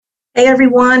Hey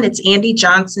everyone, it's Andy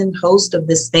Johnson, host of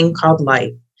This Thing Called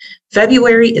Life.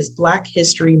 February is Black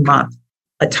History Month,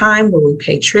 a time where we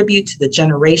pay tribute to the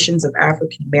generations of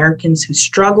African Americans who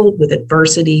struggled with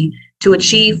adversity to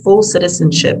achieve full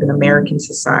citizenship in American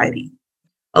society.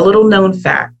 A little known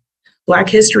fact, Black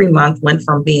History Month went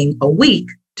from being a week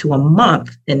to a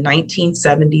month in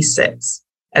 1976,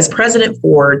 as President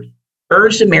Ford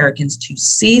urged Americans to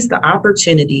seize the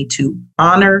opportunity to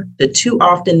honor the too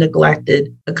often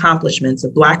neglected accomplishments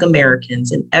of Black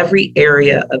Americans in every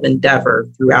area of endeavor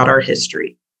throughout our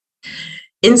history.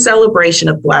 In celebration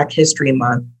of Black History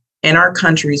Month and our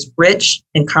country's rich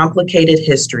and complicated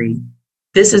history,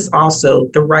 this is also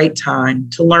the right time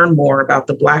to learn more about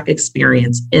the Black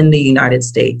experience in the United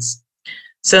States.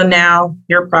 So now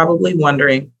you're probably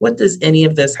wondering, what does any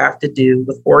of this have to do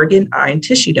with organ, eye, and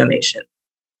tissue donation?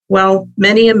 Well,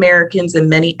 many Americans and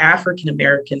many African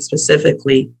Americans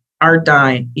specifically are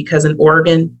dying because an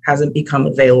organ hasn't become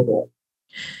available.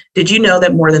 Did you know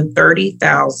that more than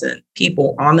 30,000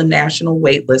 people on the national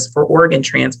wait list for organ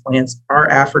transplants are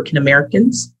African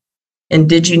Americans? And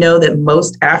did you know that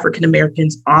most African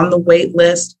Americans on the wait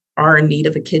list are in need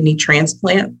of a kidney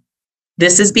transplant?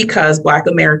 This is because Black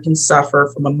Americans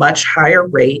suffer from a much higher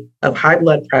rate of high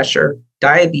blood pressure,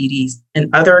 diabetes,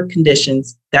 and other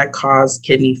conditions that cause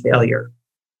kidney failure.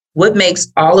 What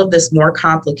makes all of this more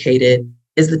complicated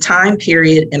is the time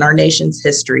period in our nation's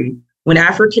history when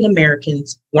African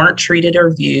Americans weren't treated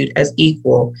or viewed as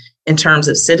equal in terms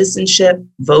of citizenship,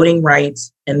 voting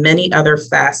rights, and many other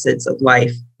facets of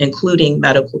life, including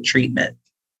medical treatment.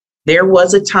 There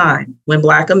was a time when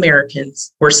Black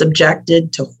Americans were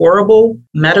subjected to horrible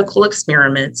medical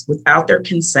experiments without their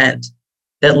consent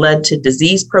that led to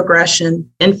disease progression,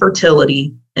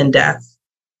 infertility, and death.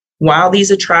 While these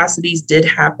atrocities did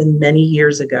happen many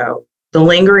years ago, the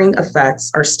lingering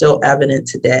effects are still evident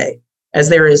today, as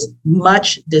there is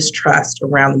much distrust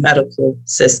around the medical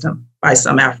system by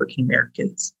some African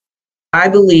Americans. I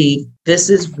believe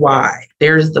this is why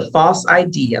there's the false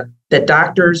idea that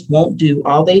doctors won't do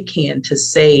all they can to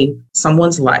save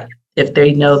someone's life if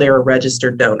they know they're a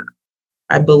registered donor.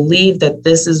 I believe that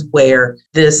this is where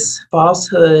this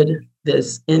falsehood,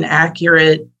 this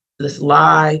inaccurate, this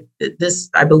lie, this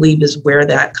I believe is where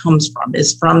that comes from,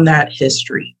 is from that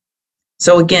history.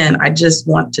 So again, I just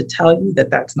want to tell you that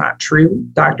that's not true.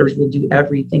 Doctors will do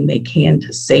everything they can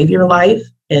to save your life.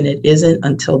 And it isn't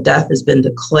until death has been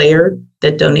declared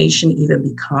that donation even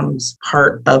becomes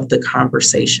part of the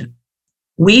conversation.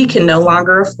 We can no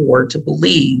longer afford to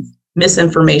believe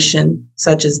misinformation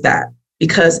such as that,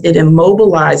 because it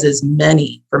immobilizes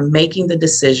many from making the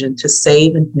decision to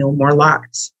save and heal more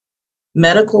lives.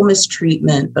 Medical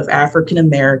mistreatment of African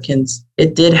Americans,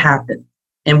 it did happen.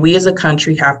 And we as a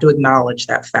country have to acknowledge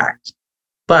that fact.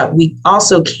 But we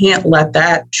also can't let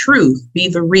that truth be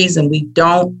the reason we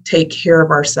don't take care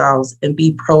of ourselves and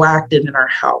be proactive in our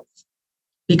health.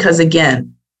 Because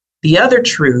again, the other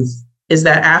truth is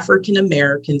that African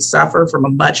Americans suffer from a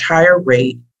much higher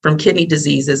rate from kidney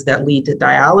diseases that lead to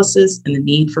dialysis and the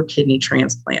need for kidney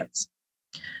transplants.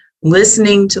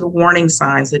 Listening to the warning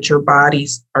signs that your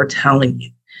bodies are telling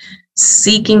you,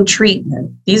 seeking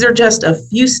treatment. These are just a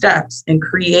few steps in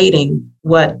creating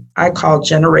what I call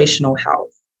generational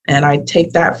health. And I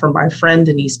take that from my friend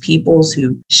Denise Peoples,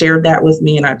 who shared that with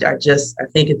me. And I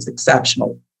think it's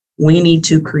exceptional. We need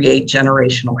to create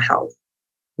generational health.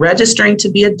 Registering to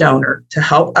be a donor to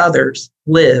help others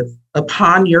live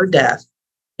upon your death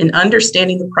and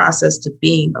understanding the process to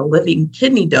being a living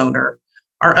kidney donor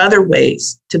are other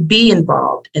ways to be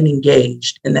involved and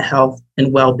engaged in the health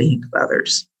and well-being of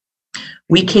others.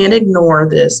 We can't ignore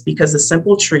this because the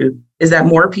simple truth is that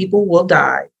more people will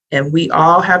die, and we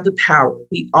all have the power.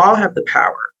 We all have the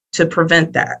power to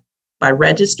prevent that by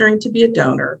registering to be a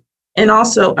donor and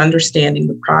also understanding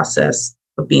the process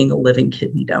of being a living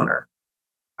kidney donor.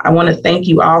 I want to thank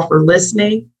you all for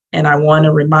listening, and I want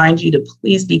to remind you to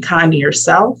please be kind to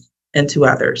yourself and to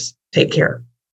others. Take care.